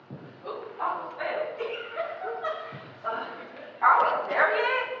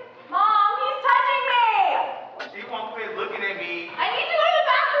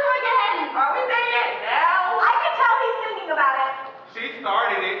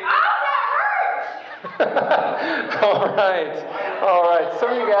All right. All right. Some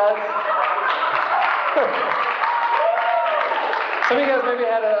of you guys maybe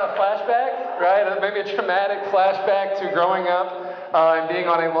had a flashback, right? Maybe a traumatic flashback to growing up and being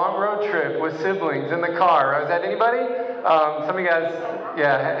on a long road trip with siblings in the car. Right? Is that anybody? Some of you guys,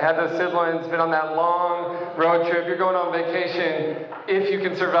 had those siblings, been on that long road trip. You're going on vacation if you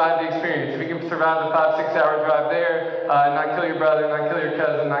can survive the experience. If you can survive the 5-6 hour drive there, not kill your brother, not kill your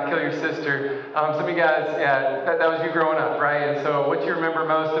cousin, not kill your sister. Some of you guys, that was you growing up, right? And so what you remember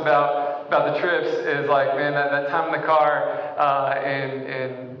most about the trips is like, man, that time in the car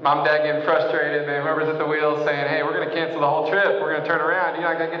and mom and dad getting frustrated, man, whoever's at the wheel saying, hey, we're going to cancel the whole trip. We're going to turn around. You're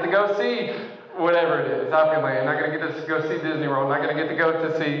not going to get to go see whatever it is, Opryland. Not going to get to go see Disney World. Not going to get to go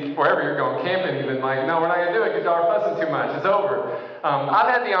to see wherever you're going, camping even. Like, no, we're not going to do it because y'all are fussing too much. It's over. I've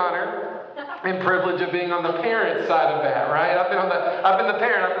had the honor and privilege of being on the parent side of that, right? I've been the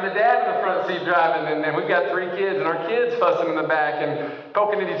parent, I've been the dad in the front seat driving, and we've got 3 kids, and our kids fussing in the back and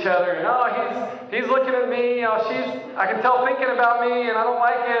poking at each other, and he's looking at me, I can tell thinking about me, and I don't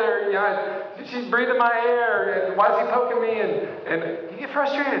like it, or she's breathing my air, and why is he poking me? And you get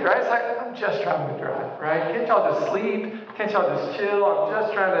frustrated, right? It's like, I'm just trying to drive, right? Can't y'all just sleep? Can't y'all just chill? I'm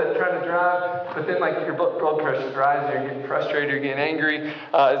just trying to drive. But then, like, your blood pressure's rising, you're getting frustrated, you're getting angry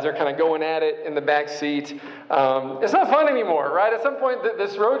as they're kind of going at it in the back seat. It's not fun anymore, right? At some point,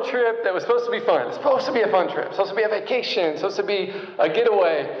 this road trip that was supposed to be fun, it's supposed to be a fun trip, it's supposed to be a vacation, it's supposed to be a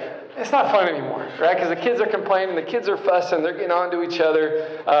getaway. It's not fun anymore, right? Because the kids are complaining, the kids are fussing, they're getting on to each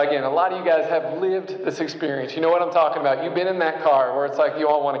other. Again, a lot of you guys have lived this experience. You know what I'm talking about. You've been in that car where it's like you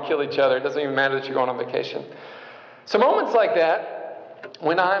all want to kill each other. It doesn't even matter that you're going on vacation. So moments like that,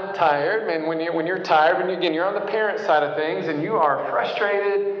 when I'm tired, and when you're tired, you're on the parent side of things and you are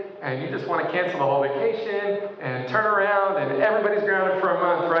frustrated and you just want to cancel the whole vacation and turn around and everybody's grounded for a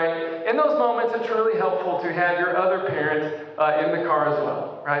month, right? In those moments, it's really helpful to have your other parent in the car as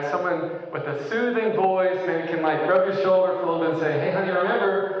well, right? Someone with a soothing voice maybe can like rub your shoulder for a little bit and say, hey, honey,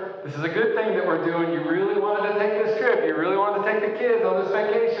 remember, this is a good thing that we're doing. You really wanted to take this trip. You really wanted to take the kids on this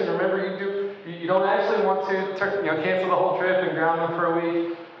vacation. Remember, you don't actually want to cancel the whole trip and ground them for a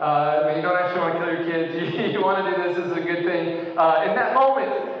week. You don't actually want to kill your kids. You want to do this. This is a good thing. In that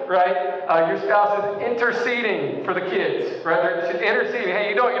moment, right, your spouse is interceding for the kids, right? They're interceding. Hey,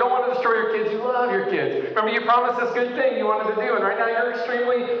 you don't want to destroy your kids. You love your kids. Remember, you promised this good thing you wanted to do, and right now you're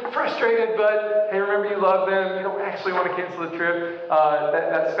extremely frustrated, but hey, remember you love them. You don't actually want to cancel the trip.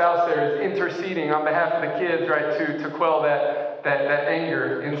 That spouse there is interceding on behalf of the kids, right, to quell that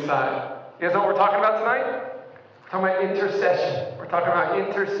anger inside. You guys know what we're talking about tonight? We're talking about intercession. We're talking about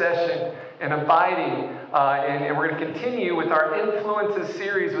intercession and abiding. And we're going to continue with our Influences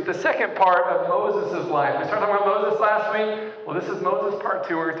series with the second part of Moses' life. We started talking about Moses last week. Well, this is Moses part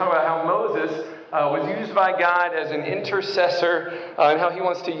 2. We're going to talk about how Moses was used by God as an intercessor and how he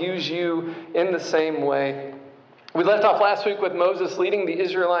wants to use you in the same way. We left off last week with Moses leading the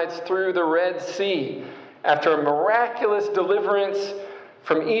Israelites through the Red Sea after a miraculous deliverance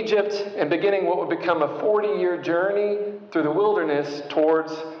from Egypt and beginning what would become a 40-year journey through the wilderness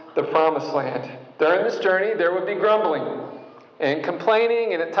towards the Promised Land. During this journey, there would be grumbling and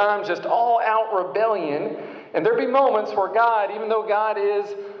complaining and at times just all-out rebellion. And there'd be moments where God, even though God is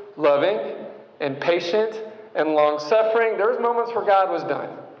loving and patient and long-suffering, there was moments where God was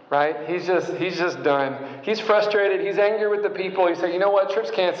done. Right? He's just done. He's frustrated. He's angry with the people. He said, you know what? Trip's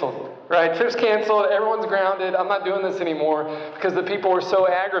canceled. Right? Trip's canceled. Everyone's grounded. I'm not doing this anymore because the people were so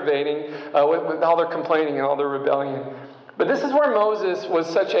aggravating with all their complaining and all their rebellion. But this is where Moses was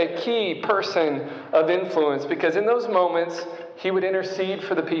such a key person of influence because in those moments, he would intercede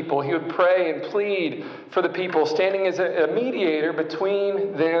for the people. He would pray and plead for the people, standing as a mediator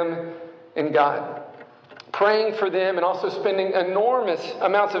between them and God. Praying for them and also spending enormous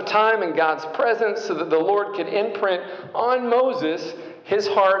amounts of time in God's presence so that the Lord could imprint on Moses his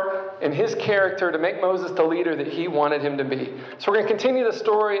heart and his character to make Moses the leader that he wanted him to be. So we're going to continue the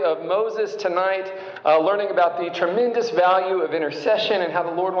story of Moses tonight, learning about the tremendous value of intercession and how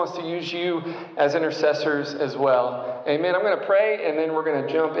the Lord wants to use you as intercessors as well. Amen. I'm going to pray and then we're going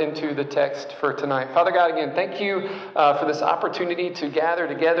to jump into the text for tonight. Father God, again, thank you for this opportunity to gather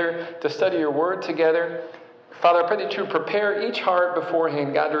together, to study your word together. Father, I pray that you prepare each heart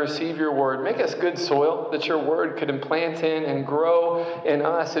beforehand, God, to receive your word. Make us good soil that your word could implant in and grow in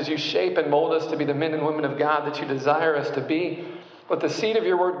us as you shape and mold us to be the men and women of God that you desire us to be. Let the seed of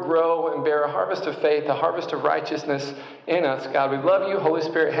your word grow and bear a harvest of faith, a harvest of righteousness in us. God, we love you. Holy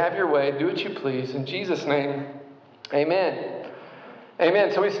Spirit, have your way. Do what you please. In Jesus' name, amen.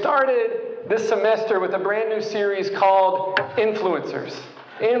 Amen. So we started this semester with a brand new series called Influencers.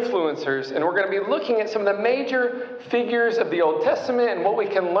 influencers. And we're going to be looking at some of the major figures of the Old Testament and what we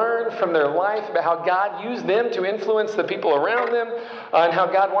can learn from their life about how God used them to influence the people around them, and how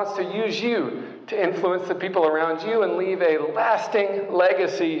God wants to use you to influence the people around you and leave a lasting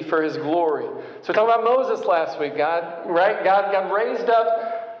legacy for His glory. So we talked about Moses last week. God raised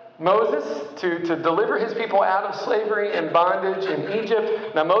up Moses to deliver his people out of slavery and bondage in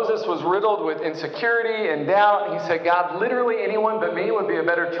Egypt. Now Moses was riddled with insecurity and doubt. And he said, God, literally anyone but me would be a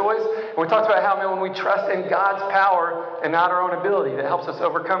better choice. And we talked about how, man, when we trust in God's power and not our own ability, that helps us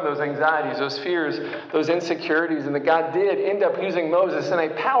overcome those anxieties, those fears, those insecurities. And that God did end up using Moses in a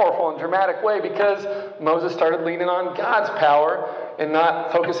powerful and dramatic way because Moses started leaning on God's power and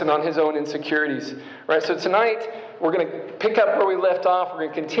not focusing on his own insecurities. Right? So tonight, we're going to pick up where we left off. We're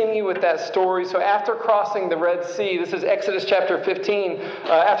going to continue with that story. So after crossing the Red Sea, this is Exodus chapter 15.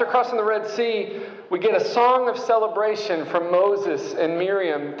 After crossing the Red Sea, we get a song of celebration from Moses and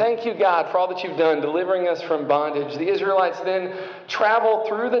Miriam. Thank you, God, for all that you've done, delivering us from bondage. The Israelites then travel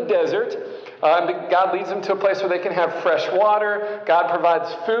through the desert. God leads them to a place where they can have fresh water. God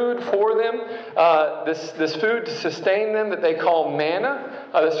provides food for them. This food to sustain them that they call manna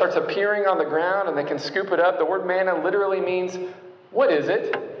that starts appearing on the ground and they can scoop it up. The word manna literally means, what is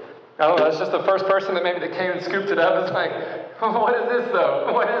it? I don't know, that's just the first person that came and scooped it up. It's like, what is this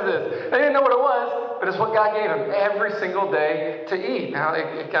though? What is this? They didn't know what it was, but it's what God gave them every single day to eat. Now,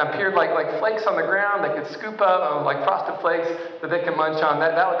 it kind of appeared like flakes on the ground they could scoop up, like frosted flakes that they can munch on.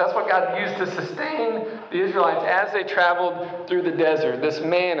 That's what God used to sustain the Israelites as they traveled through the desert. This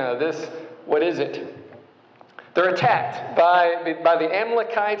manna, what is it? They're attacked by the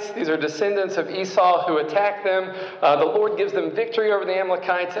Amalekites. These are descendants of Esau who attack them. The Lord gives them victory over the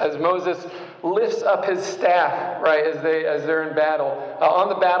Amalekites as Moses lifts up his staff, right, as they're in battle. On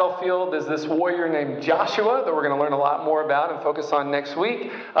the battlefield is this warrior named Joshua that we're going to learn a lot more about and focus on next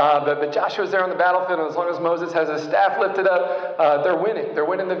week. But Joshua's there on the battlefield, and as long as Moses has his staff lifted up, they're winning. They're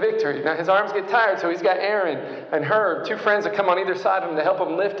winning the victory. Now his arms get tired, so he's got Aaron and Hur, two friends that come on either side of him to help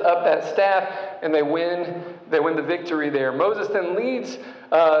him lift up that staff, and they win the victory there. Moses then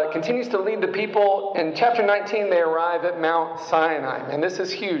continues to lead the people. In chapter 19, they arrive at Mount Sinai. And this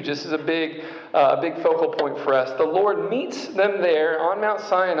is huge. This is a big focal point for us. The Lord meets them there on Mount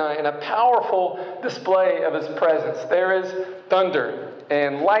Sinai in a powerful display of His presence. There is thunder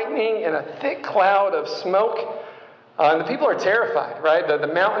and lightning and a thick cloud of smoke. And the people are terrified, right? The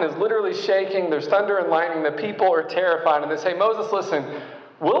mountain is literally shaking. There's thunder and lightning. The people are terrified. And they say, Moses, listen,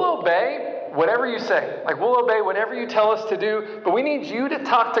 we'll obey whatever you say. Like, we'll obey whatever you tell us to do, but we need you to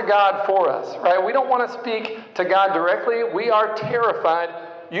talk to God for us, right? We don't want to speak to God directly. We are terrified.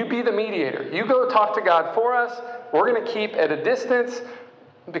 You be the mediator. You go talk to God for us. We're going to keep at a distance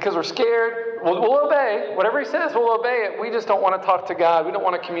because we're scared. We'll obey. Whatever He says, we'll obey it. We just don't want to talk to God. We don't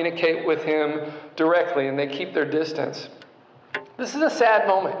want to communicate with Him directly, and they keep their distance. This is a sad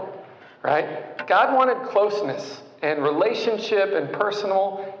moment, right? God wanted closeness and relationship and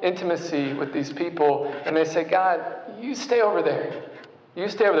personal intimacy with these people. And they say, God, you stay over there. You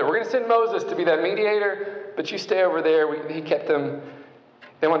stay over there. We're going to send Moses to be that mediator, but you stay over there. He kept them.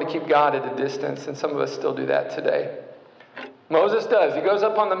 They want to keep God at a distance, and some of us still do that today. Moses does. He goes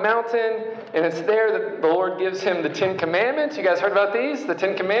up on the mountain, and it's there that the Lord gives him the 10 Commandments. You guys heard about these? The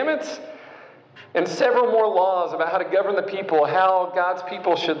 10 Commandments? And several more laws about how to govern the people, how God's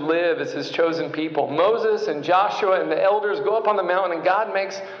people should live as His chosen people. Moses and Joshua and the elders go up on the mountain, and God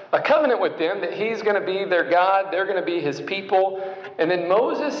makes a covenant with them that He's going to be their God, they're going to be His people. And then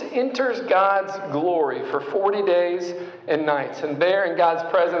Moses enters God's glory for 40 days and nights. And there in God's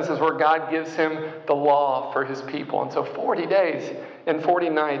presence is where God gives him the law for His people. And so 40 days and 40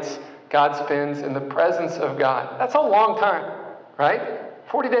 nights God spends in the presence of God. That's a long time, right?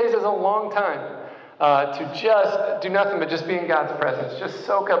 40 days is a long time. To just do nothing but just be in God's presence. Just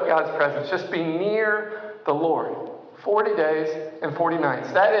soak up God's presence. Just be near the Lord. 40 days and 40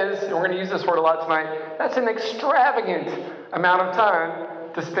 nights. That is, and we're going to use this word a lot tonight, that's an extravagant amount of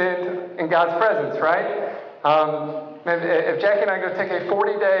time to spend in God's presence, right? If Jackie and I go take a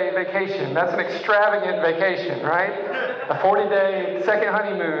 40-day vacation, that's an extravagant vacation, right? A 40-day second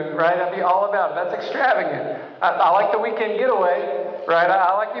honeymoon, right? I'd be all about it. That's extravagant. I like the weekend getaway, right?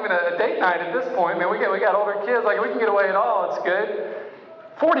 I like even a date night at this point. Man, we got older kids. Like, we can get away at all. It's good.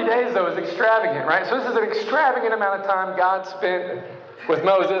 40 days, though, is extravagant, right? So this is an extravagant amount of time God spent with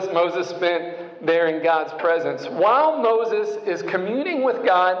Moses. Moses spent there in God's presence. While Moses is communing with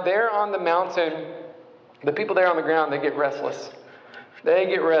God there on the mountain, the people there on the ground, they get restless. They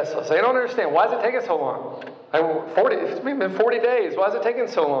get restless. They don't understand. Why is it taking so long? It's been 40 days. Why is it taking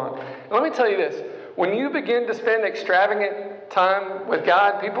so long? And let me tell you this. When you begin to spend extravagant time with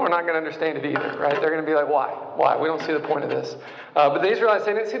God, people are not going to understand it either, right? They're going to be like, why? Why? We don't see the point of this. But the Israelites,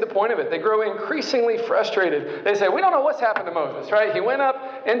 they didn't see the point of it. They grow increasingly frustrated. They say, we don't know what's happened to Moses, right? He went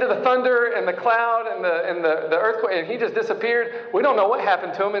up into the thunder and the cloud and the earthquake, and he just disappeared. We don't know what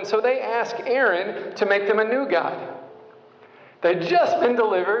happened to him. And so they ask Aaron to make them a new God. They'd just been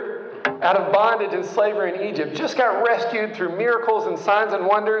delivered out of bondage and slavery in Egypt, just got rescued through miracles and signs and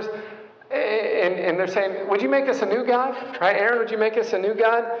wonders. And they're saying, would you make us a new God? Right? Aaron, would you make us a new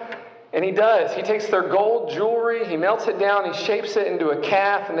God? And he does. He takes their gold jewelry, he melts it down, he shapes it into a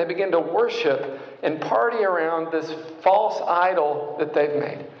calf, and they begin to worship and party around this false idol that they've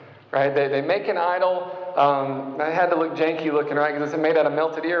made. Right? They make an idol. I had to look janky looking, right? Because it's made out of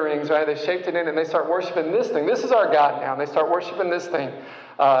melted earrings, right? They shaped it in and they start worshiping this thing. This is our God now. And they start worshiping this thing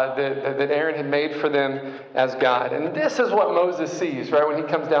that Aaron had made for them as God. And this is what Moses sees, right, when he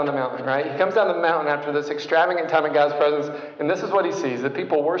comes down the mountain, right? He comes down the mountain after this extravagant time in God's presence, and this is what he sees. The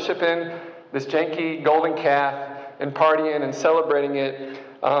people worshiping this janky golden calf and partying and celebrating it.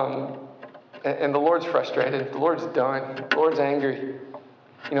 And the Lord's frustrated. The Lord's done. The Lord's angry.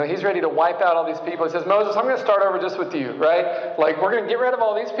 You know, he's ready to wipe out all these people. He says, Moses, I'm going to start over just with you, right? Like, we're going to get rid of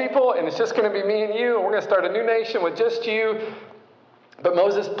all these people, and it's just going to be me and you, and we're going to start a new nation with just you. But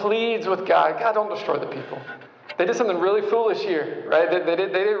Moses pleads with God, God, don't destroy the people. They did something really foolish here, right? They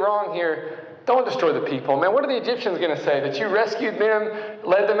did wrong here. Don't destroy the people. Man, what are the Egyptians going to say? That you rescued them,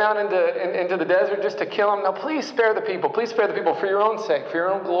 led them out into the desert just to kill them? Now, please spare the people. Please spare the people for your own sake, for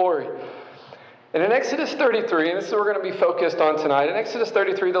your own glory. And in Exodus 33, and this is what we're going to be focused on tonight, in Exodus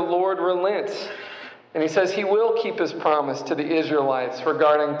 33, the Lord relents. And he says he will keep his promise to the Israelites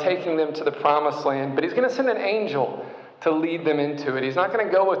regarding taking them to the promised land. But he's going to send an angel to lead them into it. He's not going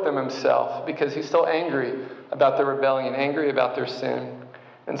to go with them himself because he's still angry about their rebellion, angry about their sin.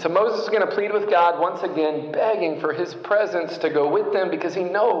 And so Moses is going to plead with God once again, begging for his presence to go with them because he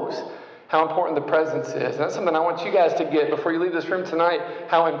knows how important the presence is. And that's something I want you guys to get before you leave this room tonight,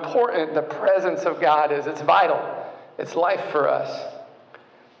 how important the presence of God is. It's vital. It's life for us.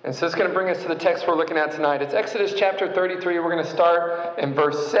 And so it's going to bring us to the text we're looking at tonight. It's Exodus chapter 33. We're going to start in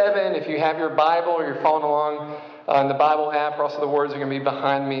verse 7. If you have your Bible or you're following along in the Bible app, or also the words are going to be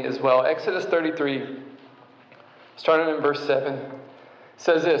behind me as well. Exodus 33, starting in verse 7,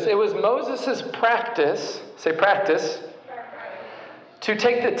 says this. It was Moses' practice, say practice, to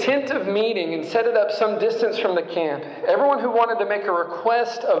take the tent of meeting and set it up some distance from the camp. Everyone who wanted to make a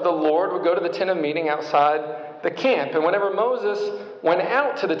request of the Lord would go to the tent of meeting outside the camp. And whenever Moses went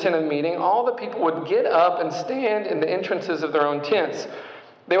out to the tent of meeting, all the people would get up and stand in the entrances of their own tents.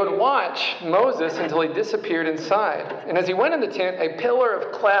 They would watch Moses until he disappeared inside. And as he went in the tent, a pillar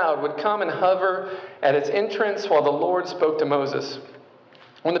of cloud would come and hover at its entrance while the Lord spoke to Moses.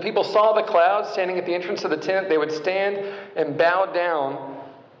 When the people saw the cloud standing at the entrance of the tent, they would stand and bow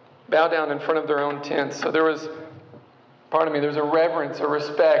down in front of their own tents. So there's a reverence, a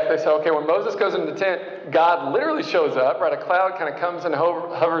respect. They say, okay, when Moses goes into the tent, God literally shows up, right? A cloud kind of comes and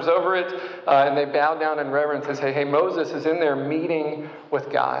hovers over it, and they bow down in reverence and say, hey, Moses is in there meeting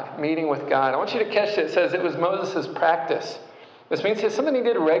with God. I want you to catch it. It says it was Moses' practice. This means it's something he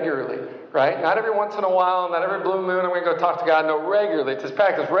did regularly, right? Not every once in a while, not every blue moon, I'm going to go talk to God. No, regularly. It's his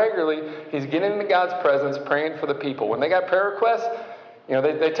practice. Regularly, he's getting into God's presence, praying for the people. When they got prayer requests, you know,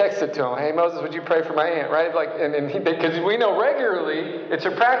 they texted to him, hey, Moses, would you pray for my aunt, right? Like, because we know regularly it's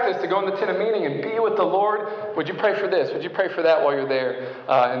your practice to go in the tent of meeting and be with the Lord. Would you pray for this? Would you pray for that while you're there?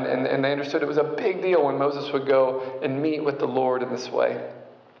 And they understood it was a big deal when Moses would go and meet with the Lord in this way.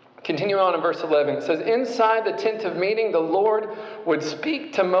 Continuing on in verse 11, it says, inside the tent of meeting, the Lord would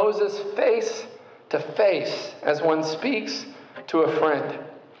speak to Moses face to face as one speaks to a friend.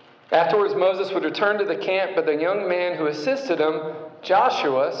 Afterwards, Moses would return to the camp, but the young man who assisted him,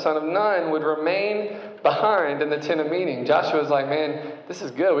 Joshua, son of Nun, would remain behind in the tent of meeting. Joshua's like, man, this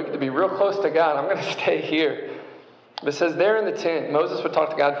is good. We get to be real close to God. I'm going to stay here. But it says there in the tent, Moses would talk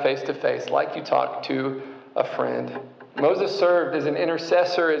to God face to face, like you talk to a friend. Moses served as an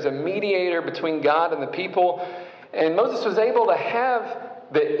intercessor, as a mediator between God and the people. And Moses was able to have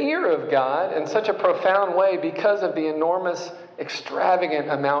the ear of God in such a profound way because of the enormous, extravagant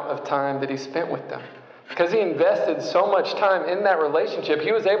amount of time that he spent with them. Because he invested so much time in that relationship,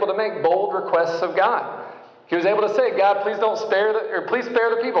 he was able to make bold requests of God. He was able to say, God, please spare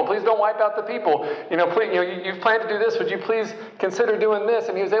the people. Please don't wipe out the people. You've planned to do this. Would you please consider doing this?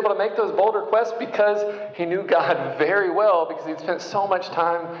 And he was able to make those bold requests because he knew God very well, because he'd spent so much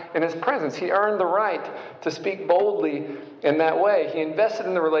time in his presence. He earned the right to speak boldly in that way. He invested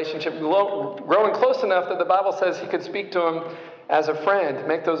in the relationship, growing close enough that the Bible says he could speak to him as a friend,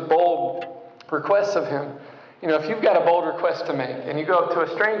 make those bold requests of him. If you've got a bold request to make and you go up to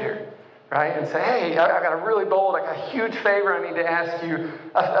a stranger, right, and say, hey, I got a huge favor I need to ask you.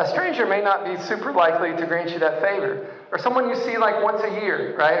 A stranger may not be super likely to grant you that favor. Or someone you see like once a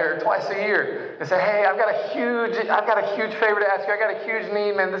year, right, or twice a year, and say, hey, I've got a huge favor to ask you. I got a huge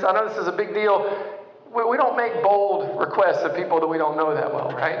need, man. I know this is a big deal. We don't make bold requests of people that we don't know that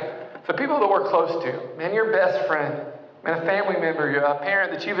well, right? The people that we're close to, man, your best friend, man, a family member, a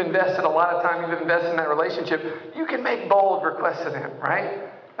parent that you've invested a lot of time, you've invested in that relationship, you can make bold requests of them, right?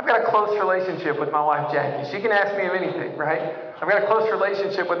 I've got a close relationship with my wife, Jackie. She can ask me of anything, right? I've got a close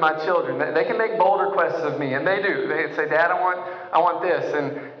relationship with my children. They can make bold requests of me, and they do. They say, Dad, I want this,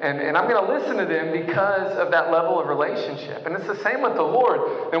 and I'm going to listen to them because of that level of relationship. And it's the same with the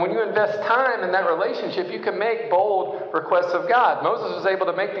Lord. And when you invest time in that relationship, you can make bold requests of God. Moses was able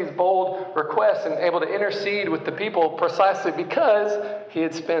to make these bold requests and able to intercede with the people precisely because he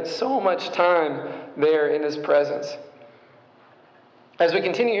had spent so much time there in his presence. As we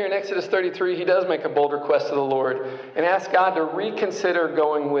continue here in Exodus 33, he does make a bold request to the Lord and asks God to reconsider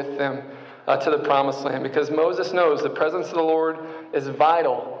going with them to the promised land, because Moses knows the presence of the Lord is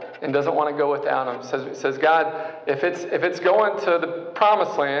vital and doesn't want to go without him. Says God, if it's going to the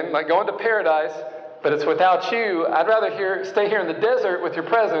promised land, like going to paradise, but it's without you, I'd rather stay here in the desert with your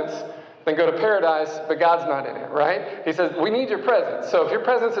presence than go to paradise, but God's not in it, right? He says, we need your presence. So if your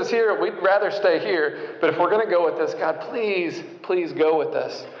presence is here, we'd rather stay here. But if we're going to go with this, God, please go with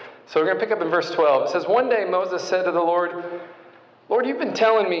us. So we're going to pick up in verse 12. It says, one day Moses said to the Lord, Lord, you've been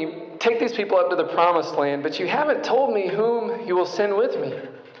telling me, take these people up to the promised land, but you haven't told me whom you will send with me.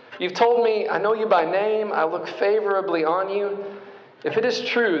 You've told me, I know you by name, I look favorably on you. If it is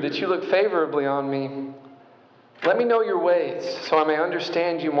true that you look favorably on me, let me know your ways so I may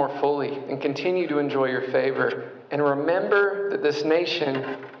understand you more fully and continue to enjoy your favor. And remember that this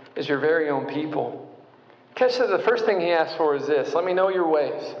nation is your very own people. Catch that the first thing he asks for is this: let me know your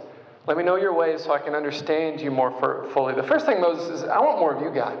ways. Let me know your ways so I can understand you more fully. The first thing Moses says, I want more of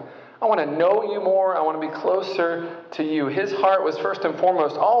you, God. I want to know you more. I want to be closer to you. His heart was first and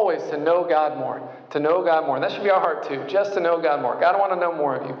foremost always to know God more. To know God more. And that should be our heart too, just to know God more. God, I want to know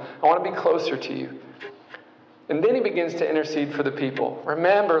more of you. I want to be closer to you. And then he begins to intercede for the people.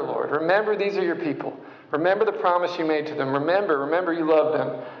 Remember, Lord, remember these are your people. Remember the promise you made to them. Remember you love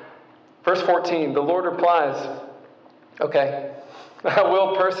them. Verse 14, the Lord replies, okay, I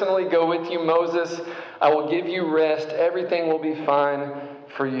will personally go with you, Moses. I will give you rest. Everything will be fine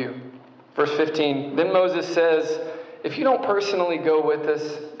for you. Verse 15, then Moses says, if you don't personally go with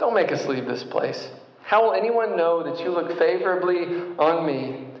us, don't make us leave this place. How will anyone know that you look favorably on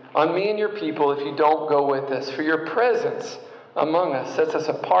me and your people, if you don't go with us? For your presence among us sets us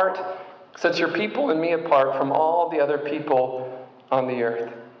apart, sets your people and me apart from all the other people on the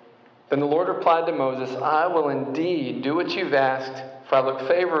earth. Then the Lord replied to Moses, I will indeed do what you've asked, for I look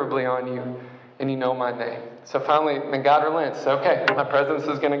favorably on you, and you know my name. So finally, then God relents. Okay, my presence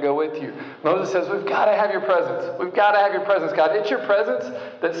is going to go with you. Moses says, we've got to have your presence. We've got to have your presence, God. It's your presence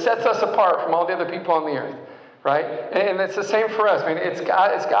that sets us apart from all the other people on the earth. Right? And it's the same for us. I mean, it's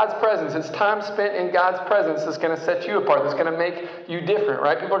God's presence. It's time spent in God's presence that's going to set you apart. That's going to make you different,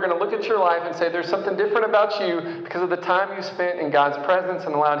 right? People are going to look at your life and say there's something different about you because of the time you spent in God's presence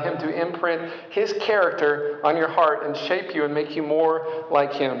and allowed Him to imprint His character on your heart and shape you and make you more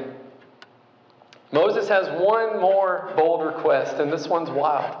like Him. Moses has one more bold request, and this one's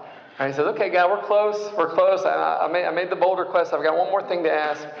wild. Right? He says, okay, God, we're close. I made the bold request. I've got one more thing to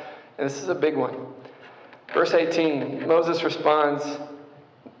ask, and this is a big one. Verse 18, Moses responds,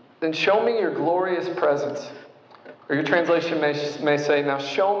 then show me your glorious presence. Or your translation may say, now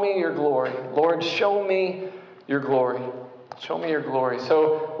show me your glory. Lord, show me your glory. Show me your glory.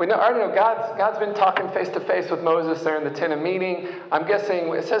 So we already know God's been talking face to face with Moses there in the tent of meeting. I'm guessing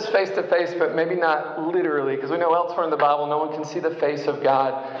it says face to face, but maybe not literally, because we know elsewhere in the Bible no one can see the face of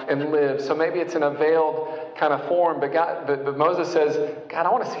God and live. So maybe it's in a veiled kind of form. But Moses says, God, I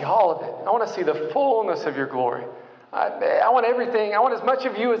want to see all of it. I want to see the fullness of your glory. I want everything. I want as much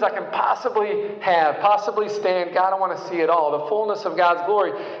of you as I can possibly have, possibly stand. God, I want to see it all, the fullness of God's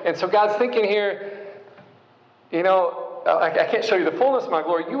glory. And so God's thinking here, I can't show you the fullness of my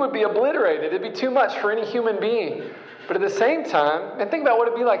glory. You would be obliterated. It'd be too much for any human being. But at the same time, and think about what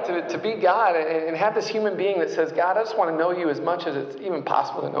it'd be like to be God and have this human being that says, God, I just want to know you as much as it's even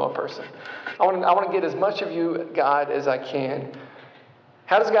possible to know a person. I want to get as much of you, God, as I can.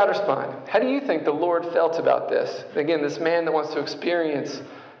 How does God respond? How do you think the Lord felt about this? Again, this man that wants to experience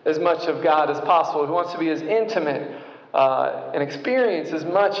as much of God as possible, who wants to be as intimate and experience as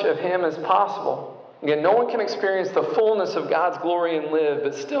much of Him as possible. Again, no one can experience the fullness of God's glory and live,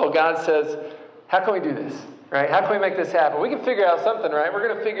 but still God says, how can we do this? Right? How can we make this happen? We can figure out something, right? We're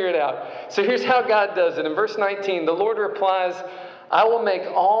going to figure it out. So here's how God does it. In verse 19, the Lord replies, I will make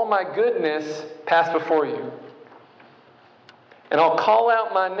all my goodness pass before you. And I'll call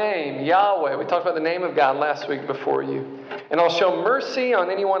out my name, Yahweh. We talked about the name of God last week before you. And I'll show mercy on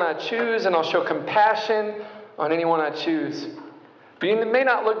anyone I choose, and I'll show compassion on anyone I choose. But you may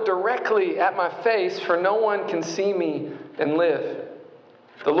not look directly at my face, for no one can see me and live.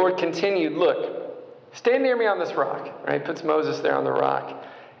 The Lord continued, look, stand near me on this rock. Right? He puts Moses there on the rock.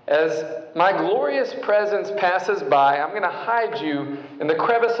 As my glorious presence passes by, I'm going to hide you in the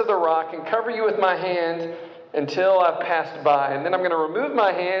crevice of the rock and cover you with my hand until I've passed by. And then I'm going to remove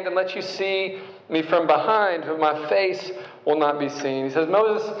my hand and let you see me from behind, but my face will not be seen. He says,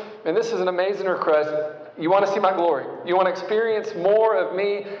 Moses, and this is an amazing request. You want to see my glory. You want to experience more of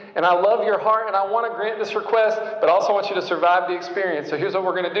me, and I love your heart, and I want to grant this request, but I also want you to survive the experience. So here's what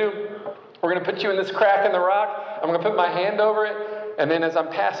we're going to do. We're going to put you in this crack in the rock. I'm going to put my hand over it. And then as I'm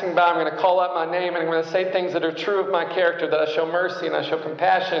passing by, I'm going to call out my name, and I'm going to say things that are true of my character, that I show mercy and I show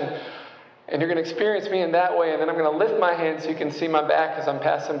compassion. And you're going to experience me in that way. And then I'm going to lift my hand so you can see my back as I'm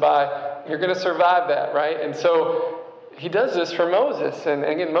passing by. You're going to survive that, right? And so he does this for Moses. And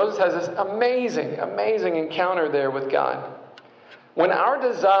again, Moses has this amazing, amazing encounter there with God. When our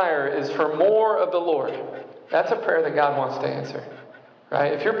desire is for more of the Lord, that's a prayer that God wants to answer.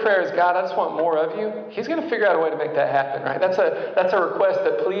 Right? If your prayer is, God, I just want more of you, he's going to figure out a way to make that happen, right? That's a request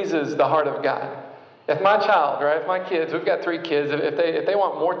that pleases the heart of God. If my child, right, if my kids, we've got 3 kids, if they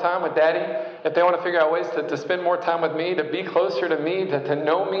want more time with Daddy, if they want to figure out ways to spend more time with me, to be closer to me, to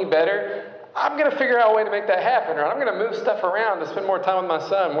know me better, I'm going to figure out a way to make that happen, or I'm going to move stuff around to spend more time with my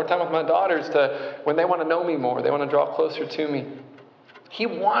son, more time with my daughters, to when they want to know me more, they want to draw closer to me. He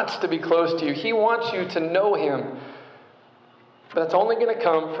wants to be close to you. He wants you to know him. But it's only going to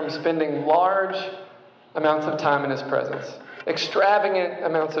come from spending large amounts of time in his presence. Extravagant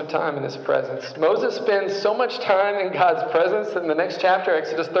amounts of time in his presence. Moses spends so much time in God's presence that in the next chapter,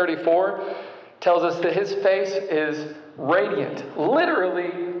 Exodus 34, tells us that his face is radiant,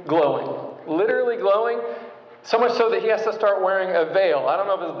 literally glowing. Literally glowing, so much so that he has to start wearing a veil. I don't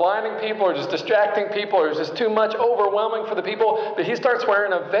know if it's blinding people or just distracting people or it's just too much, overwhelming for the people, but he starts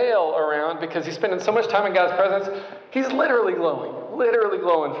wearing a veil around because he's spending so much time in God's presence. He's literally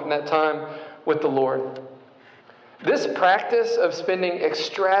glowing from that time with the Lord. This practice of spending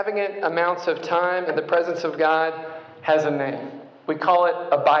extravagant amounts of time in the presence of God has a name. We call it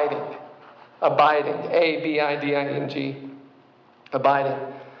abiding. Abiding. A-B-I-D-I-N-G. Abiding.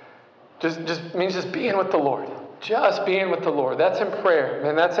 Just means just being with the Lord. Just being with the Lord. That's in prayer,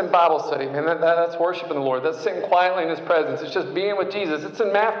 man. That's in Bible study, man. That's worshiping the Lord. That's sitting quietly in his presence. It's just being with Jesus. It's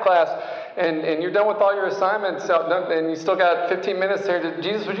in math class, and you're done with all your assignments, and you still got 15 minutes there.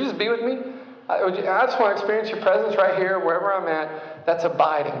 Jesus, would you just be with me? I just want to experience your presence right here, wherever I'm at. That's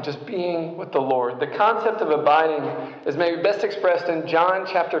abiding, just being with the Lord. The concept of abiding is maybe best expressed in John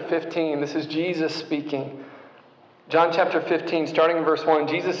chapter 15. This is Jesus speaking. John chapter 15, starting in verse 1,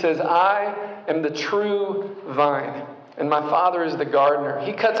 Jesus says, I am the true vine, and my Father is the gardener.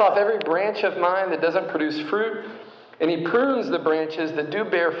 He cuts off every branch of mine that doesn't produce fruit, and he prunes the branches that do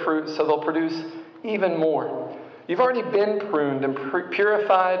bear fruit so they'll produce even more. You've already been pruned and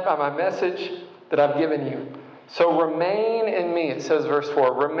purified by my message that I've given you. So remain in me, it says verse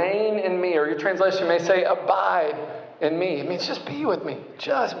 4. Remain in me, or your translation may say abide in me. It means just be with me.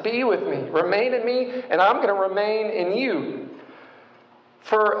 Just be with me. Remain in me, and I'm going to remain in you.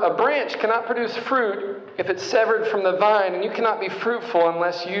 For a branch cannot produce fruit if it's severed from the vine, and you cannot be fruitful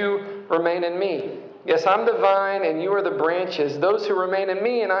unless you remain in me. Yes, I'm the vine, and you are the branches. Those who remain in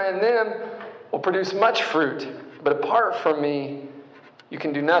me, and I in them, will produce much fruit. But apart from me, you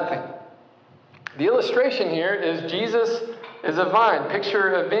can do nothing. The illustration here is Jesus is a vine.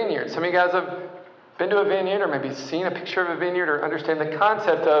 Picture a vineyard. Some of you guys have been to a vineyard or maybe seen a picture of a vineyard or understand the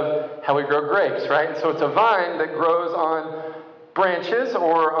concept of how we grow grapes, right? And so it's a vine that grows on branches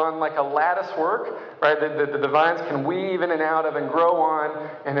or on like a lattice work, right? The vines can weave in and out of and grow on,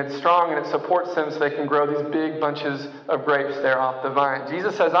 and it's strong and it supports them so they can grow these big bunches of grapes there off the vine.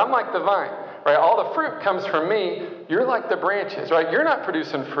 Jesus says, I'm like the vine, right? All the fruit comes from me. You're like the branches, right? You're not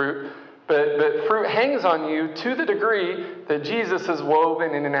producing fruit, but fruit hangs on you to the degree that Jesus is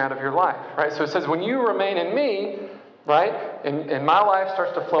woven in and out of your life, right? So it says, when you remain in me, right, and my life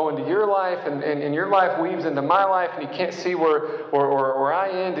starts to flow into your life, and your life weaves into my life, and you can't see where I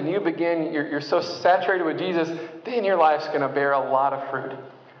end, and you begin, you're so saturated with Jesus, then your life's going to bear a lot of fruit.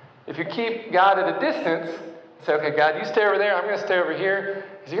 If you keep God at a distance, say, okay, God, you stay over there, I'm going to stay over here,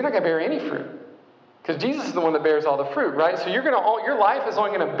 because you're not going to bear any fruit. Because Jesus is the one that bears all the fruit, right? So your life is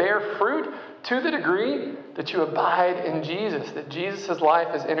only going to bear fruit to the degree that you abide in Jesus, that Jesus'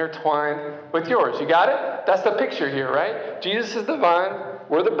 life is intertwined with yours. You got it? That's the picture here, right? Jesus is the vine,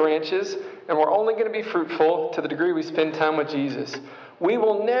 we're the branches, and we're only going to be fruitful to the degree we spend time with Jesus. We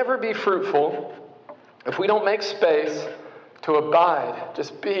will never be fruitful if we don't make space to abide,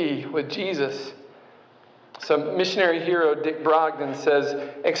 just be with Jesus. So missionary hero Dick Brogden says,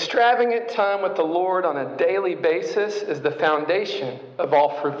 extravagant time with the Lord on a daily basis is the foundation of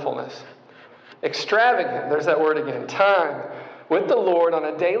all fruitfulness. Extravagant, there's that word again, time with the Lord on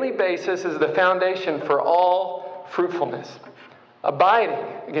a daily basis is the foundation for all fruitfulness. Abiding,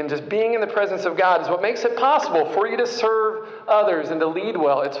 again, just being in the presence of God is what makes it possible for you to serve others and to lead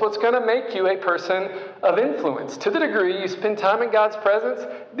well. It's what's going to make you a person of influence. To the degree you spend time in God's presence,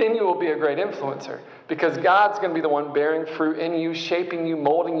 then you will be a great influencer. Because God's going to be the one bearing fruit in you, shaping you,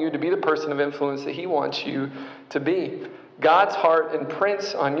 molding you to be the person of influence that He wants you to be. God's heart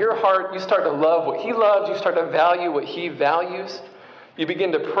imprints on your heart. You start to love what He loves. You start to value what He values. You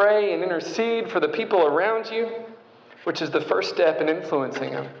begin to pray and intercede for the people around you, which is the first step in influencing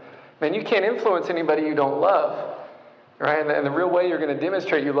them. Man, you can't influence anybody you don't love, right? And the real way you're going to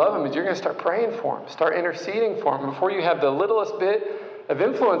demonstrate you love them is you're going to start praying for them, start interceding for them. Before you have the littlest bit of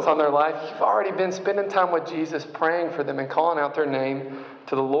influence on their life, you've already been spending time with Jesus, praying for them and calling out their name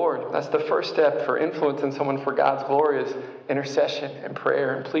to the Lord. That's the first step for influencing someone for God's glory is intercession and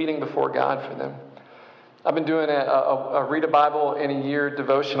prayer and pleading before God for them. I've been doing a Read a Bible in a Year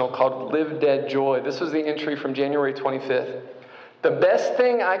devotional called Live Dead Joy. This was the entry from January 25th. The best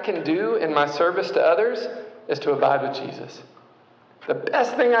thing I can do in my service to others is to abide with Jesus. The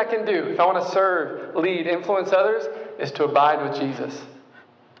best thing I can do if I want to serve, lead, influence others is to abide with Jesus.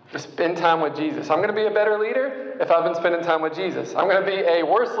 Just spend time with Jesus. I'm going to be a better leader if I've been spending time with Jesus. I'm going to be a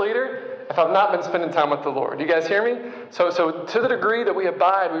worse leader if I've not been spending time with the Lord. You guys hear me? So to the degree that we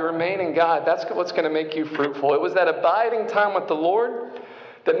abide, we remain in God, that's what's going to make you fruitful. It was that abiding time with the Lord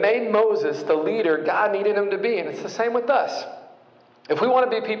that made Moses the leader God needed him to be. And it's the same with us. If we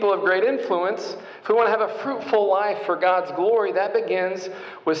want to be people of great influence, if we want to have a fruitful life for God's glory, that begins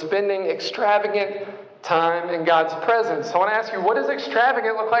with spending extravagant time in God's presence. So I want to ask you, what does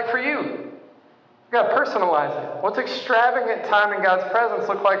extravagant look like for you? You got to personalize it. What's extravagant time in God's presence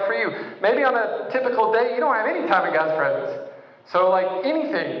look like for you? Maybe on a typical day, you don't have any time in God's presence. So like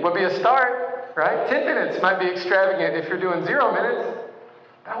anything would be a start, right? 10 minutes might be extravagant if you're doing 0 minutes.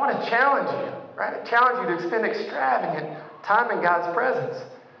 But I want to challenge you, right? I challenge you to spend extravagant time in God's presence.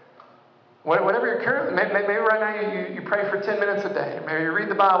 Whatever you're currently, maybe right now you pray for 10 minutes a day. Maybe you read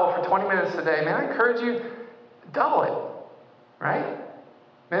the Bible for 20 minutes a day. Man, I encourage you, double it, right?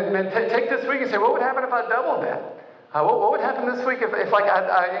 Man, take this week and say, what would happen if I doubled that? What would happen this week if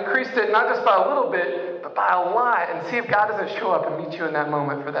I increased it not just by a little bit, but by a lot, and see if God doesn't show up and meet you in that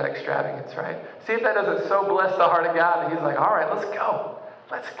moment for that extravagance, right? See if that doesn't so bless the heart of God that He's like, all right, let's go.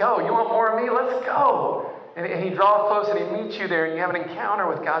 Let's go. You want more of me? Let's go. And He draws close and He meets you there, and you have an encounter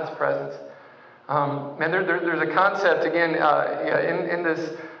with God's presence. Man, there's a concept, again, in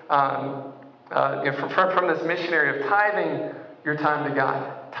this, from this missionary of tithing your time to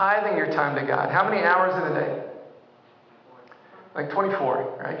God. Tithing your time to God. How many hours in a day? Like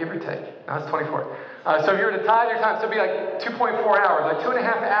 24, right? Give or take. No, it's 24. So if you were to tithe your time, so it'd be like 2.4 hours, like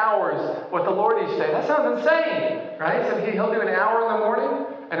 2.5 hours with the Lord each day. That sounds insane, right? So He'll do an hour in the morning,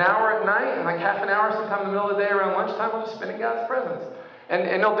 an hour at night, and like half an hour sometime in the middle of the day around lunchtime, we'll just spend in God's presence.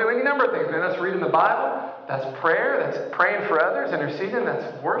 And He'll do any number of things. Man, that's reading the Bible. That's prayer. That's praying for others, interceding.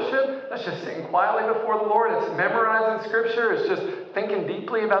 That's worship. That's just sitting quietly before the Lord. It's memorizing Scripture. It's just thinking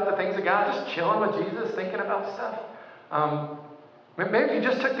deeply about the things of God. Just chilling with Jesus, thinking about stuff. Maybe if you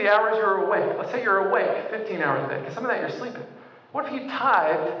just took the hours you were awake. Let's say you're awake 15 hours a day, because some of that you're sleeping. What if you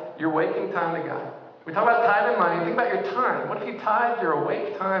tithed your waking time to God? We talk about tithing money. Think about your time. What if you tithed your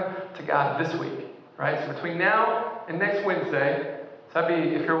awake time to God this week? Right? So between now and next Wednesday, so that'd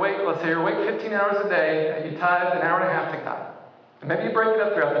be, if you're awake, let's say you're awake 15 hours a day, and you tithe an hour and a half to God. And maybe you break it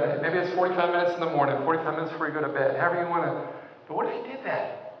up throughout the day. Maybe it's 45 minutes in the morning, 45 minutes before you go to bed, however you want to. But what if you did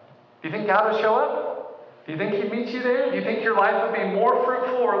that? Do you think God would show up? Do you think He'd meet you there? Do you think your life would be more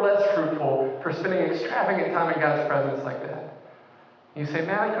fruitful or less fruitful for spending extravagant time in God's presence like that? And you say,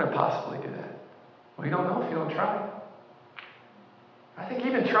 man, I couldn't possibly do that. Well, you don't know if you don't try. I think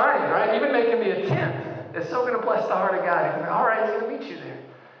even trying, right? Even making the attempt is so going to bless the heart of God. He's like, all right, He's going to meet you there.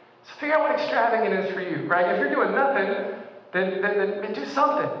 So figure out what extravagant is for you, right? If you're doing nothing, then do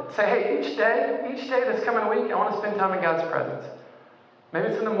something. Say, hey, each day this coming week, I want to spend time in God's presence. Maybe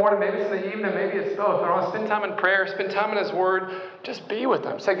it's in the morning, maybe it's in the evening, maybe it's both. But I want to spend time in prayer, spend time in His Word. Just be with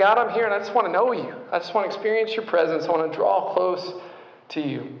Him. Say, God, I'm here and I just want to know You. I just want to experience Your presence. I want to draw close to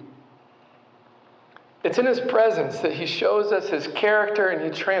You. It's in His presence that He shows us His character and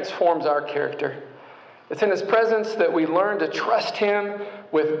He transforms our character. It's in His presence that we learn to trust Him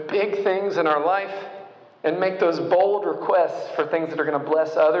with big things in our life and make those bold requests for things that are going to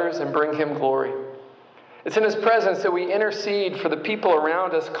bless others and bring Him glory. It's in His presence that we intercede for the people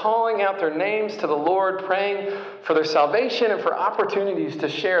around us, calling out their names to the Lord, praying for their salvation and for opportunities to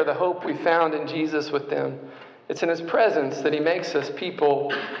share the hope we found in Jesus with them. It's in His presence that He makes us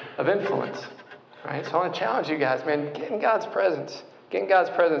people of influence. Right? So I want to challenge you guys, man, get in God's presence. Get in God's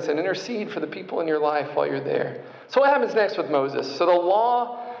presence and intercede for the people in your life while you're there. So what happens next with Moses? So the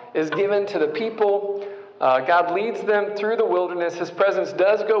law is given to the people. God leads them through the wilderness. His presence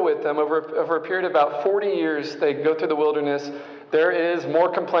does go with them. Over a period of about 40 years, they go through the wilderness. There is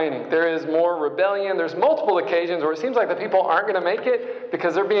more complaining. There is more rebellion. There's multiple occasions where it seems like the people aren't going to make it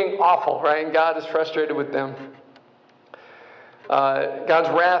because they're being awful, right? And God is frustrated with them. God's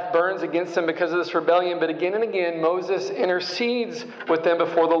wrath burns against them because of this rebellion, but again and again, Moses intercedes with them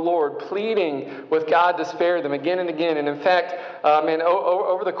before the Lord, pleading with God to spare them again and again. And in fact,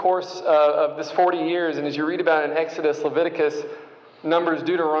 over the course of this 40 years, and as you read about in Exodus, Leviticus, Numbers,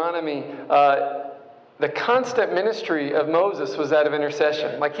 Deuteronomy, the constant ministry of Moses was that of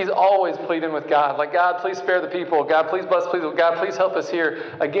intercession. Like he's always pleading with God. Like, God, please spare the people. God, please bless, please. God, please help us here.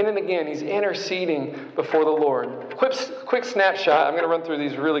 Again and again, he's interceding before the Lord. Quick snapshot. I'm going to run through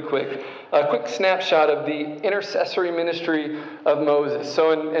these really quick. A quick snapshot of the intercessory ministry of Moses.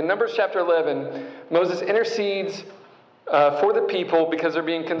 So in Numbers chapter 11, Moses intercedes for the people because they're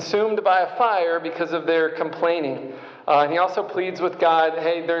being consumed by a fire because of their complaining. And he also pleads with God,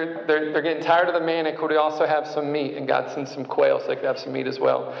 hey, they're getting tired of the manna. Could we also have some meat? And God sends some quail so they could have some meat as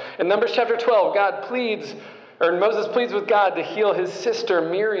well. In Numbers chapter 12, Moses pleads with God to heal his sister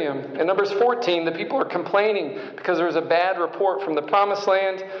Miriam. In Numbers 14, the people are complaining because there was a bad report from the promised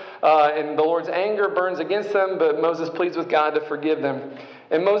land, and the Lord's anger burns against them, but Moses pleads with God to forgive them.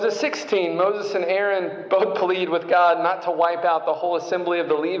 In Moses 16, Moses and Aaron both plead with God not to wipe out the whole assembly of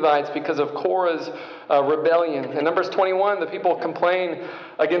the Levites because of Korah's rebellion. In Numbers 21, the people complain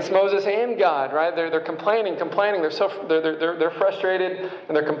against Moses and God, right? They're complaining. They're frustrated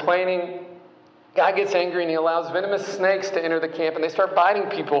and they're complaining. God gets angry and he allows venomous snakes to enter the camp and they start biting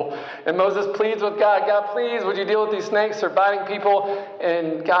people. And Moses pleads with God, God, please, would you deal with these snakes? They're biting people.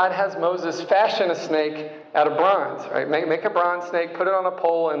 And God has Moses fashion a snake out of bronze, right? Make a bronze snake, put it on a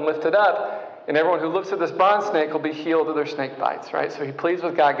pole and lift it up. And everyone who looks at this bronze snake will be healed of their snake bites, right? So he pleads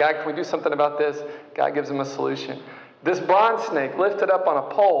with God, God, can we do something about this? God gives him a solution. This bronze snake lifted up on a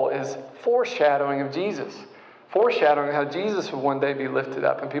pole is foreshadowing of Jesus. Foreshadowing how Jesus would one day be lifted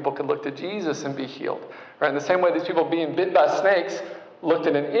up and people could look to Jesus and be healed. Right? In the same way these people being bit by snakes looked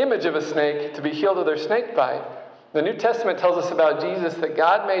at an image of a snake to be healed of their snake bite. The New Testament tells us about Jesus that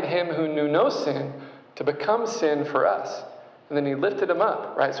God made him who knew no sin to become sin for us. And then he lifted him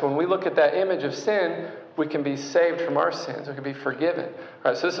up. Right? So when we look at that image of sin, we can be saved from our sins. We can be forgiven.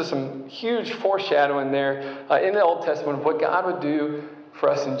 Right? So this is some huge foreshadowing there in the Old Testament of what God would do for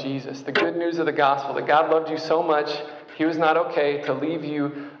us in Jesus. The good news of the gospel, that God loved you so much, he was not okay to leave you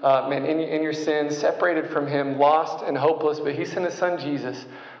in your sins, separated from him, lost and hopeless, but he sent his son Jesus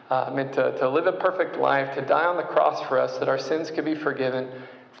to live a perfect life, to die on the cross for us, that our sins could be forgiven.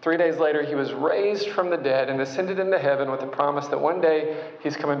 3 days later, he was raised from the dead and ascended into heaven with the promise that one day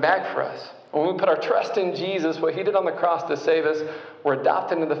he's coming back for us. When we put our trust in Jesus, what he did on the cross to save us, we're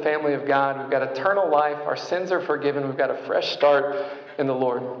adopted into the family of God. We've got eternal life. Our sins are forgiven. We've got a fresh start in the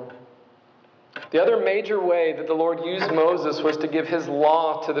Lord. The other major way that the Lord used Moses was to give his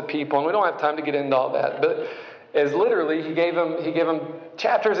law to the people. And we don't have time to get into all that. But as literally, he gave them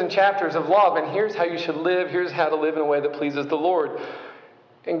chapters and chapters of law. And here's how you should live. Here's how to live in a way that pleases the Lord.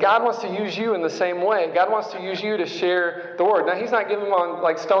 And God wants to use you in the same way. God wants to use you to share the word. Now, he's not giving them on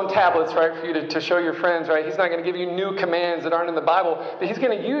like stone tablets, right, for you to show your friends, right? He's not going to give you new commands that aren't in the Bible, but he's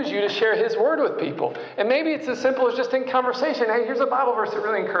going to use you to share his word with people. And maybe it's as simple as just in conversation. Hey, here's a Bible verse that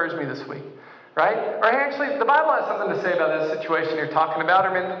really encouraged me this week, right? Or hey, actually, the Bible has something to say about this situation you're talking about.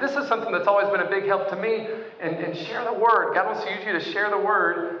 I mean, this is something that's always been a big help to me. And share the word. God wants to use you to share the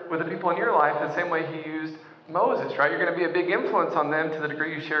word with the people in your life the same way he used Moses, right? You're going to be a big influence on them to the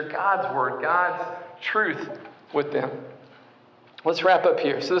degree you share God's word, God's truth with them. Let's wrap up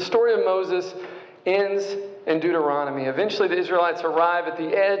here. So the story of Moses ends in Deuteronomy. Eventually the Israelites arrive at the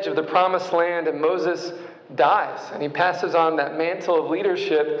edge of the promised land and Moses dies. And he passes on that mantle of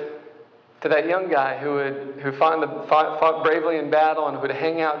leadership to that young guy who fought bravely in battle and who would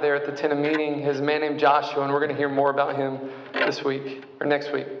hang out there at the tent of meeting, is a man named Joshua, and we're going to hear more about him this week or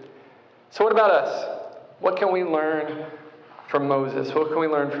next week. So what about us? What can we learn from Moses? What can we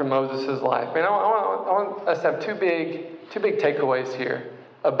learn from Moses' life? Man, I want us to have two big takeaways here: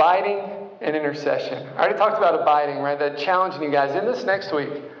 abiding and intercession. I already talked about abiding, right? That challenging you guys in this next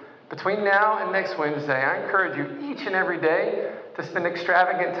week. Between now and next Wednesday, I encourage you each and every day to spend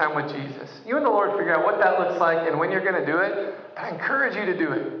extravagant time with Jesus. You and the Lord figure out what that looks like and when you're going to do it. But I encourage you to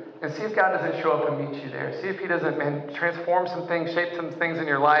do it and see if God doesn't show up and meet you there. See if He doesn't, transform some things, shape some things in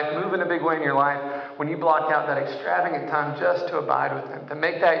your life, move in a big way in your life when you block out that extravagant time just to abide with Him. To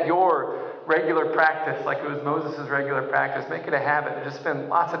make that your regular practice, like it was Moses' regular practice. Make it a habit to just spend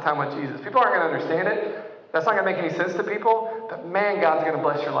lots of time with Jesus. People aren't going to understand it. That's not going to make any sense to people. But man, God's going to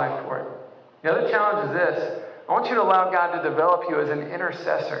bless your life for it. The other challenge is this. I want you to allow God to develop you as an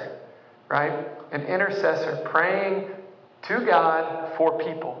intercessor, right? An intercessor, praying to God for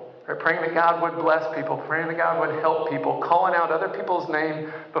people, right? Praying that God would bless people, praying that God would help people, calling out other people's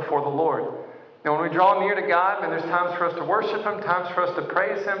name before the Lord. Now, when we draw near to God, man, there's times for us to worship Him, times for us to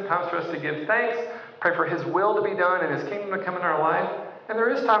praise Him, times for us to give thanks, pray for His will to be done and His kingdom to come in our life. And there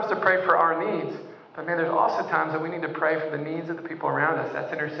is times to pray for our needs. But man, there's also times that we need to pray for the needs of the people around us.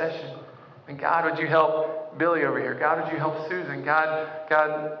 That's intercession. And God, would you help Billy over here? God, would you help Susan?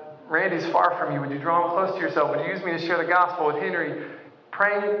 God, Randy's far from you. Would you draw him close to yourself? Would you use me to share the gospel with Henry?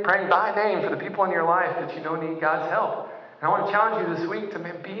 Praying by name for the people in your life that you know need God's help. And I want to challenge you this week to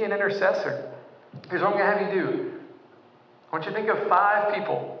be an intercessor. Here's what I'm going to have you do. I want you to think of five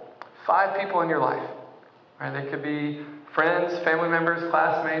people in your life. Right? They could be friends, family members,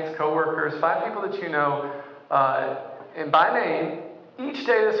 classmates, co-workers, 5 people that you know. And by name, each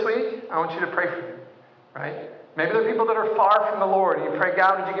day this week, I want you to pray for them, right? Maybe there are people that are far from the Lord, and you pray,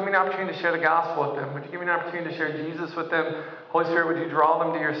 God, would you give me an opportunity to share the gospel with them? Would you give me an opportunity to share Jesus with them? Holy Spirit, would you draw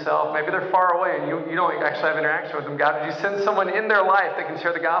them to yourself? Maybe they're far away, and you don't actually have interaction with them. God, would you send someone in their life that can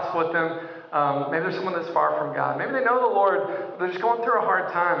share the gospel with them? Maybe there's someone that's far from God. Maybe they know the Lord, but they're just going through a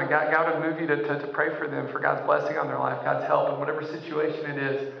hard time, and God would move you to pray for them, for God's blessing on their life, God's help in whatever situation it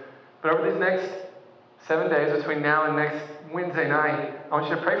is. But over these next 7 days, between now and next Wednesday night, I want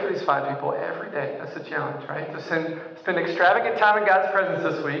you to pray for these 5 people every day. That's the challenge, right? To spend extravagant time in God's presence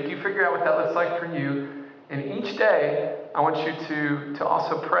this week. You figure out what that looks like for you. And each day, I want you to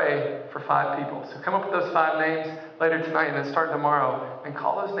also pray for 5 people. So come up with those 5 names later tonight and then start tomorrow and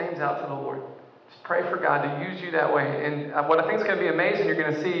call those names out to the Lord. Just pray for God to use you that way. And what I think is going to be amazing, you're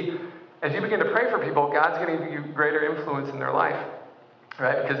going to see, as you begin to pray for people, God's going to give you greater influence in their life.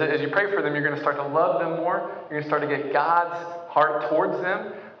 Right? Because as you pray for them, you're going to start to love them more. You're going to start to get God's heart towards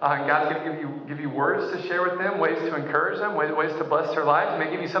them. And God's going to give you words to share with them, ways to encourage them, ways to bless their lives. He may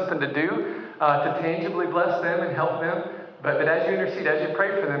give you something to do to tangibly bless them and help them. But as you intercede, as you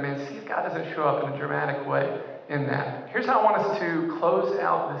pray for them, and see if God doesn't show up in a dramatic way in that. Here's how I want us to close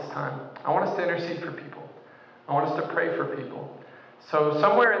out this time. I want us to intercede for people. I want us to pray for people. So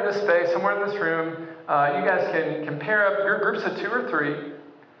somewhere in this space, somewhere in this room, you guys can pair up your groups of 2 or 3,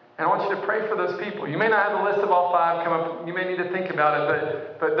 and I want you to pray for those people. You may not have a list of all 5 come up. You may need to think about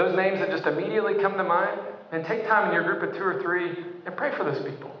it, but those names that just immediately come to mind, and take time in your group of 2 or 3 and pray for those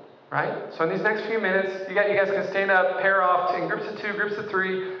people, right? So in these next few minutes, you guys can stand up, pair off in groups of 2, groups of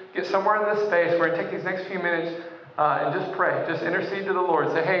 3, get somewhere in this space. We're going to take these next few minutes and just pray. Just intercede to the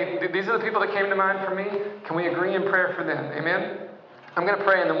Lord. Say, hey, these are the people that came to mind for me. Can we agree in prayer for them? Amen? I'm going to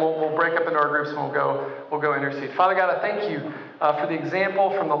pray, and then we'll break up into our groups, and we'll go intercede. Father God, I thank you for the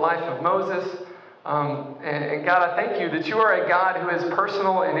example from the life of Moses. And God, I thank you that you are a God who is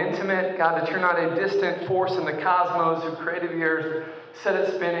personal and intimate. God, that you're not a distant force in the cosmos who created the earth, set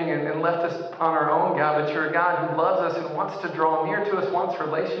it spinning, and left us on our own, God. But you're a God who loves us and wants to draw near to us, wants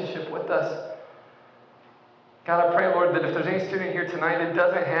relationship with us. God, I pray, Lord, that if there's any student here tonight that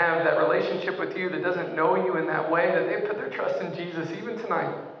doesn't have that relationship with you, that doesn't know you in that way, that they put their trust in Jesus even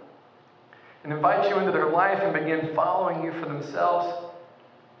tonight and invite you into their life and begin following you for themselves,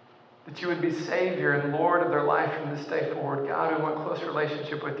 that you would be Savior and Lord of their life from this day forward. God, we want close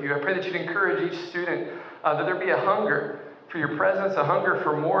relationship with you. I pray that you'd encourage each student, that there be a hunger for your presence, a hunger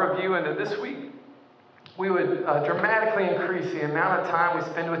for more of you, and that this week we would dramatically increase the amount of time we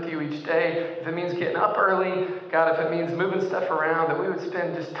spend with you each day. If it means getting up early, God, if it means moving stuff around, that we would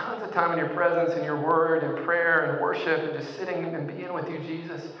spend just tons of time in your presence, in your word, and prayer, and worship, and just sitting and being with you,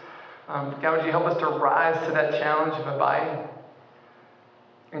 Jesus. God, would you help us to rise to that challenge of abiding?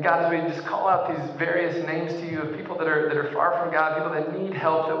 And God, as we just call out these various names to you of people that are far from God, people that need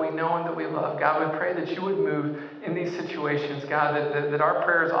help, that we know and that we love, God, we pray that you would move in these situations, God, that our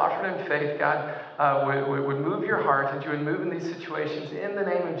prayers offered in faith, God, would move your heart, that you would move in these situations in the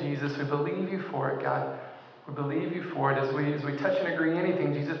name of Jesus. We believe you for it, God. We believe you for it. As we touch and agree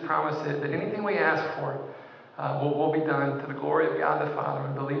anything, Jesus promised it, that anything we ask for will be done to the glory of God the Father.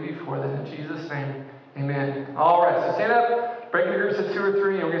 We believe you for that. In Jesus' name, amen. All right, so stand up, break the groups of 2 or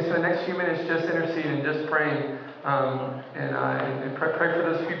 3, and we're going to spend the next few minutes just interceding, just praying, and pray for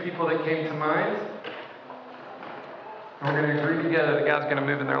those few people that came to mind. And we're going to agree together that God's going to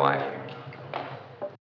move in their life.